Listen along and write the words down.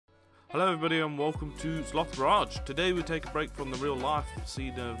Hello everybody and welcome to Sloth Garage. Today we take a break from the real life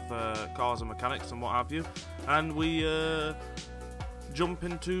scene of cars and mechanics and what have you, and we jump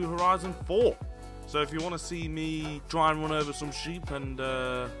into Horizon 4. So if you want to see me try and run over some sheep and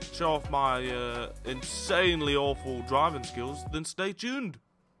show off my insanely awful driving skills, then stay tuned.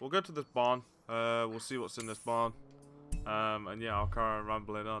 We'll go to this barn, we'll see what's in this barn, and yeah, I'll carry on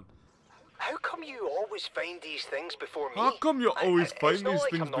rambling on. How come you always find these things before me? How come you always find these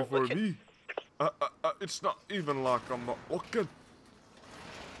like things I'm not before looking. me? It's not even like I'm not looking.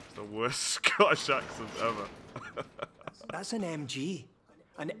 It's the worst Scottish accent ever. That's an MG.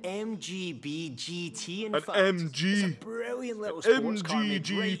 An MGB GT, in An fact. MG. It's a brilliant little sports car made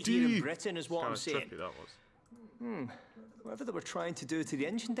right MGGT. here in Britain, is what I'm Kinda saying. trippy, that was. Whatever they were trying to do to the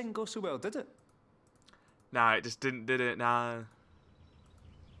engine didn't go so well, did it? Nah, it just didn't, did it? Nah.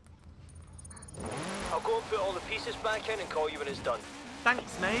 I'll go and put all the pieces back in and call you when it's done.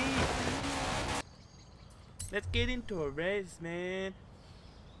 Thanks, mate. Let's get into a race, man.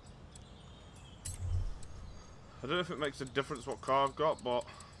 I don't know if it makes a difference what car I've got, but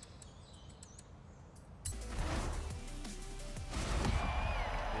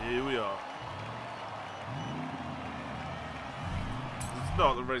here we are. Let's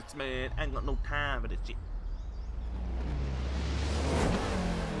start the race, man. Ain't got no time for this shit.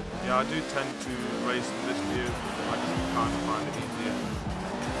 Yeah, I do tend to race in this view. I just kind of find it easier.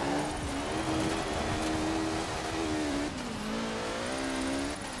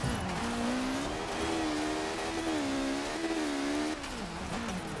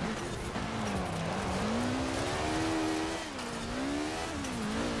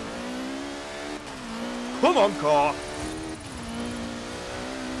 Come on, car!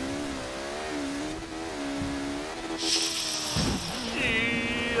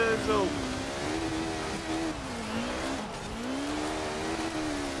 Shizzle!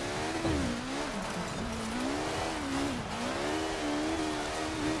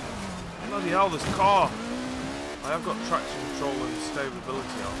 Bloody hell, this car! I have got traction control and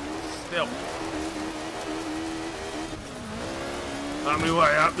stability on. Still. Out my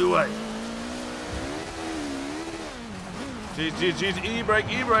way, out my way! Jeez, jeez, jeez, e-brake,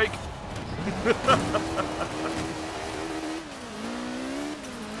 e-brake!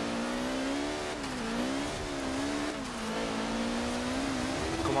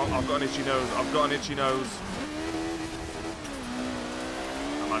 Come on, I've got an itchy nose, I've got an itchy nose.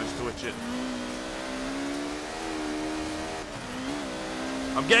 I managed to itch it.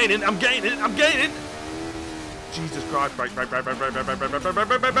 I'm gaining, I'm gaining, I'm gaining! Jesus Christ, brake, brake, brake, brake, brake, brake, brake, brake, brake, brake,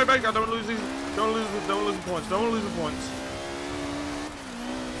 brake, brake, brake, I don't lose these, don't lose the points, don't lose the points.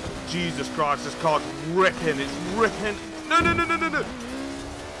 Jesus Christ, this car's ripping, it's ripping. No, no, no, no, no, no.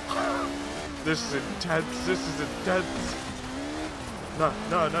 This is intense, this is intense. No,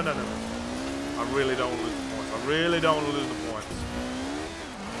 no, no, no, no. I really don't want to lose the points, I really don't want to lose the points.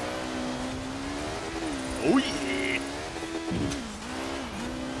 Oh yeah.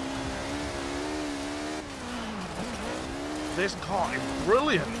 This car is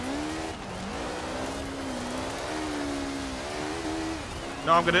brilliant.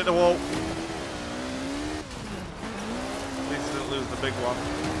 No, I'm gonna hit the wall. At least I didn't lose the big one.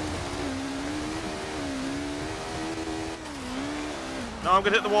 No, I'm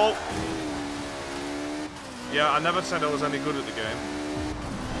gonna hit the wall. Yeah, I never said I was any good at the game.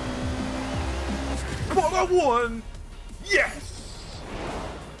 But I won! Yes!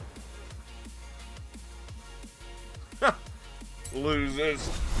 Losers.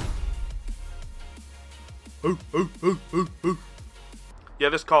 Oh, oh, oh, oh, oh. Yeah,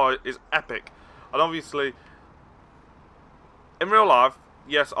 this car is epic. And obviously, in real life,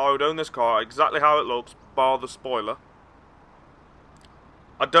 yes, I would own this car exactly how it looks, bar the spoiler.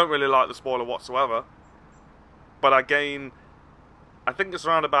 I don't really like the spoiler whatsoever. But I gain, I think it's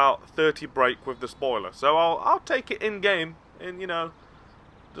around about 30 brake with the spoiler. So I'll take it in-game, and you know,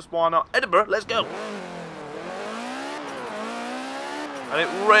 just why not. Edinburgh, let's go. And it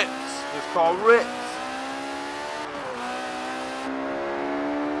rips. This car rips.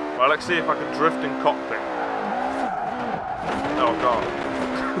 Right, let's see if I can drift in cockpit. Oh god.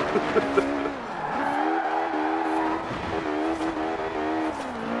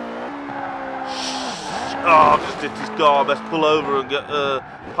 Oh, I've just hit his car. Best pull over and get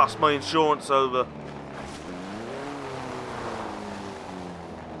pass my insurance over.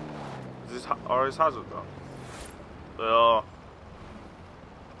 Is this are his hazard gone? They are.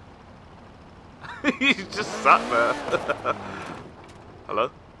 He's just sat there.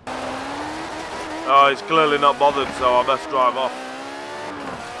 Hello? Oh, he's clearly not bothered, so I best drive off.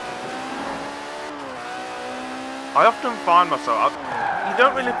 I often find myself, you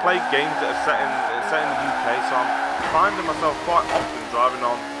don't really play games that are set in the UK, so I'm finding myself quite often driving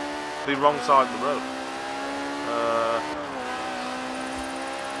on the wrong side of the road.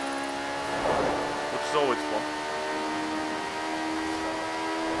 Which is always fun.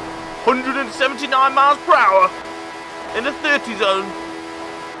 179 miles per hour in the 30 zone.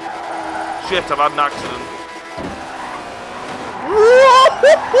 Shit, I've had an accident.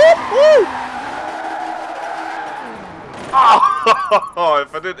 Oh,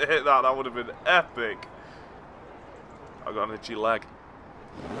 if I didn't hit that, that would have been epic. I got an itchy leg.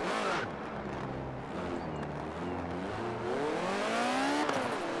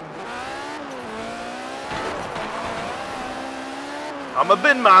 I'm a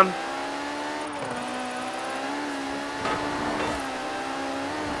bin man.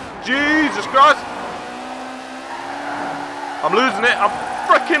 Jesus Christ. I'm losing it. I'm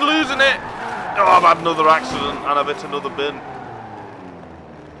freaking losing it. Oh, I've had another accident and I've hit another bin.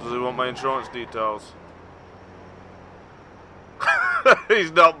 Does he want my insurance details?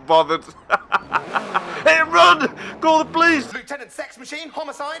 He's not bothered. Hey, run! Call the police! Lieutenant Sex Machine,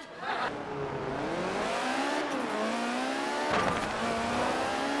 homicide.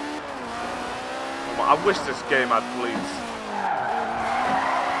 I wish this game had police.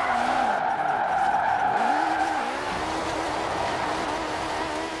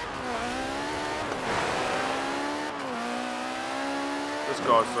 This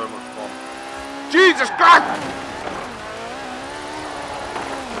guy's so much fun. Jesus Christ!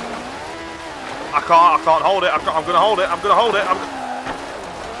 I can't hold it. I'm gonna hold it. I'm gonna hold it.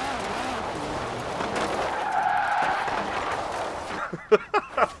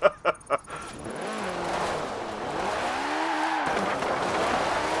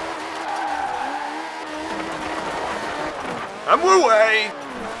 I'm away.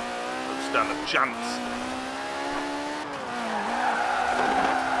 Don't stand a chance.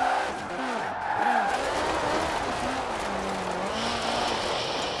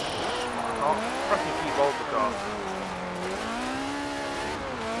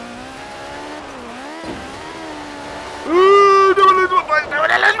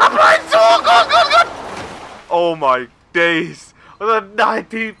 Oh my days! I was at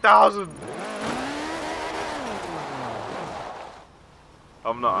 19,000.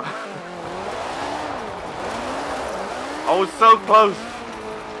 I'm not. I was so close.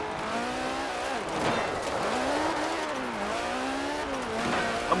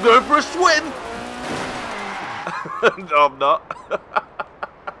 I'm going for a swim. No, I'm not. I'm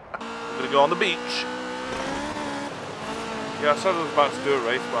gonna go on the beach. Yeah, I said I was about to do a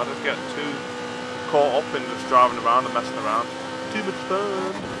race, but I just get too caught up in just driving around and messing around. Too much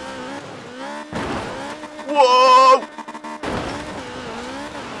fun. Whoa!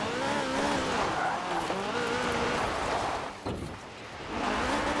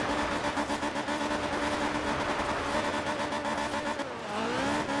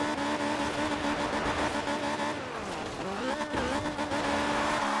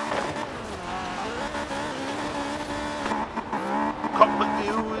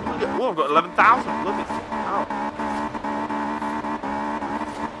 Oh, I've got 11,000. Look at it.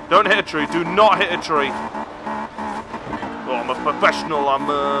 Don't hit a tree. Do not hit a tree. Oh, I'm a professional. I'm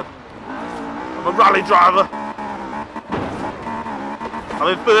a rally driver. I'm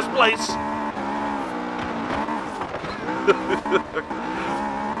in first place.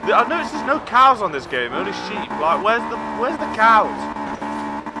 I noticed there's no cows on this game. Only sheep. Like, where's the cows?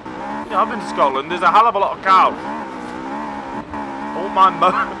 You know, I've been to Scotland. There's a hell of a lot of cows. All my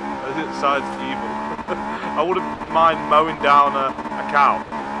it sounds evil. I wouldn't mind mowing down a cow.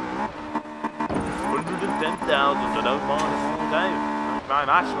 110,000, I don't mind all day. Thank you very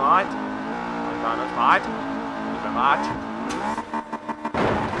much, mate. Thank you very much, mate. Thank you very much.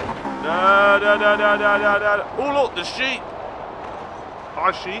 No. Oh, look, the sheep.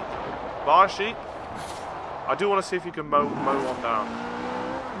 Bye, sheep. Bye, sheep. I do want to see if you can mow one down.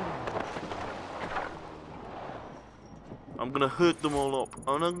 I'm going to hurt them all up,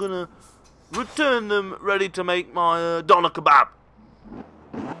 and I'm going to return them ready to make my doner kebab.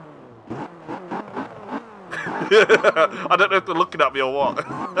 I don't know if they're looking at me or what.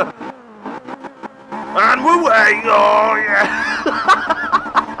 And we're away! Oh, yeah!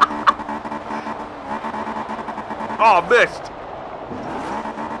 Oh, I missed!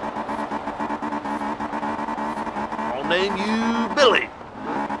 I'll name you Billy.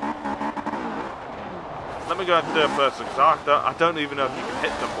 Let me go into third person, because I don't even know if you can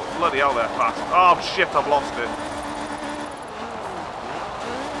hit them, but bloody hell they're fast. Oh shit, I've lost it.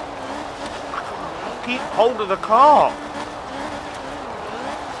 Keep hold of the car.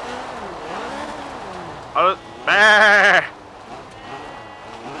 I don't...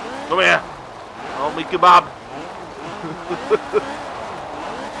 Come here. Oh, me kebab.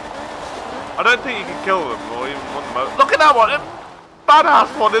 I don't think you can kill them or even run them over. Look at that one! A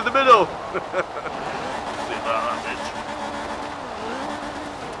badass one in the middle! See about that, bitch.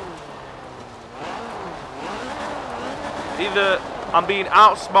 Either I'm being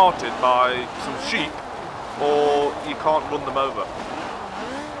outsmarted by some sheep or you can't run them over.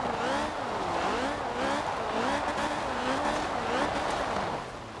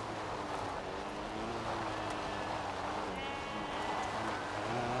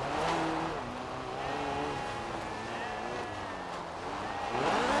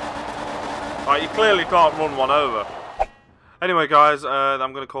 Right, you clearly can't run one over. Anyway guys,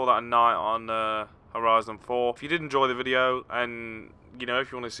 I'm going to call that a night on Horizon 4. If you did enjoy the video and, you know,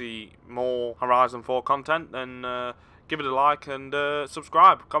 if you want to see more Horizon 4 content, then give it a like and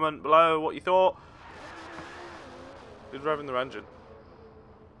subscribe. Comment below what you thought. Who's revving their engine?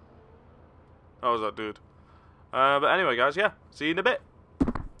 Oh, was that dude? But anyway guys, yeah, see you in a bit.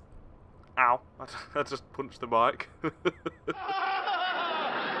 Ow, I just punched the mic. Fantastic!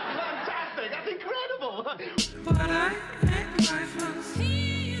 That's incredible! But I ain't lifeless.